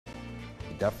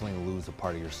definitely lose a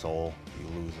part of your soul,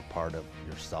 you lose a part of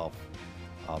yourself,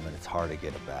 and it's hard to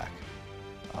get it back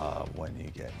when you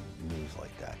get news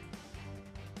like that.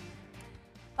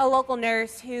 A local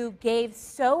nurse who gave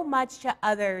so much to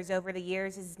others over the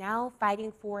years is now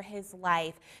fighting for his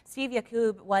life. Steve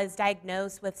Yakub was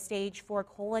diagnosed with stage 4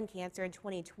 colon cancer in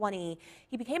 2020.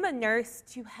 He became a nurse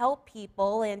to help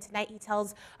people, and tonight he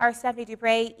tells our Stephanie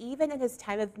Dupre, even in his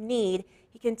time of need,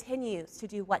 he continues to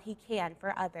do what he can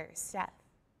for others. Steph.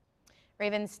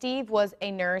 Raven, Steve was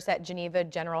a nurse at Geneva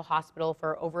General Hospital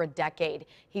for over a decade.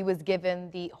 He was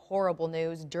given the horrible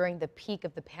news during the peak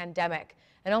of the pandemic.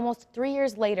 And almost 3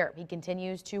 years later, he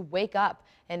continues to wake up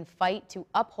and fight to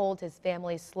uphold his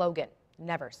family's slogan,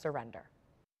 never surrender.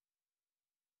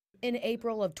 In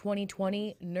April of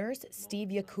 2020, nurse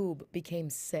Steve Yakub became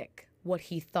sick. What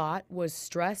he thought was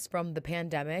stress from the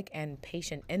pandemic and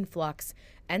patient influx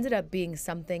ended up being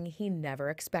something he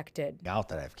never expected. Now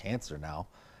that I have cancer now,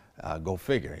 go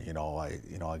figure.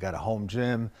 I got a home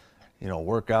gym,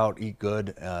 work out, eat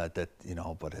good. But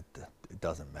it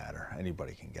doesn't matter.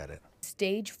 Anybody can get it.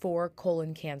 Stage 4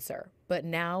 colon cancer, but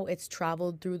now it's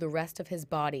traveled through the rest of his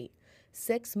body.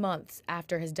 6 months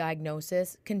after his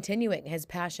diagnosis, continuing his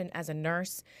passion as a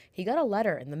nurse, he got a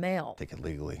letter in the mail. They could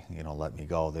legally, let me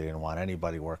go. They didn't want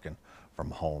anybody working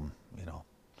from home,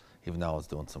 even though I was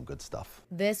doing some good stuff.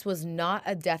 This was not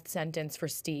a death sentence for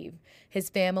Steve. His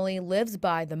family lives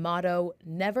by the motto,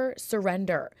 never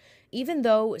surrender. Even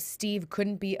though Steve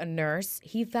couldn't be a nurse,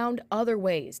 he found other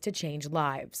ways to change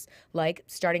lives, like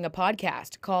starting a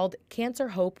podcast called Cancer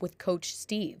Hope with Coach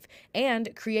Steve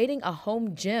and creating a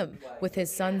home gym with his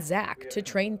son Zach to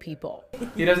train people.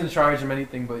 He doesn't charge him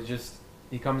anything, but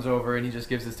he comes over and he just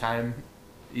gives his time.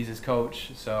 He's his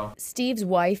coach, so. Steve's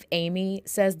wife, Amy,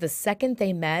 says the second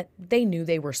they met, they knew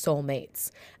they were soulmates.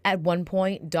 At one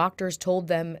point, doctors told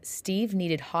them Steve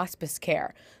needed hospice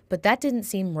care, but that didn't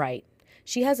seem right.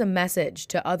 She has a message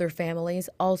to other families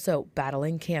also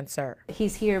battling cancer.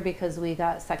 He's here because we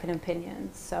got second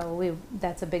opinions, so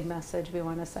that's a big message we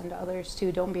want to send to others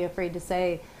too. Don't be afraid to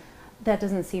say, that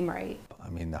doesn't seem right. I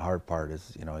mean, the hard part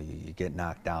is, you get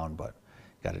knocked down, but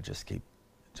you got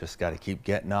to keep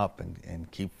getting up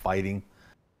and keep fighting.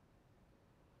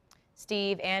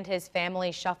 Steve and his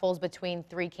family shuffles between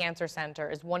 3 cancer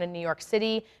centers, one in New York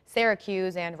City,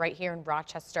 Syracuse, and right here in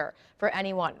Rochester. For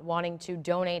anyone wanting to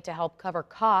donate to help cover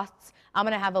costs, I'm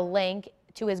going to have a link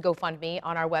to his GoFundMe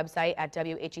on our website at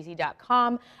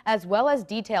WHEC.com, as well as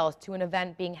details to an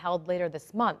event being held later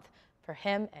this month for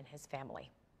him and his family.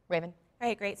 Raven? All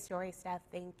right, great story, Steph.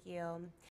 Thank you.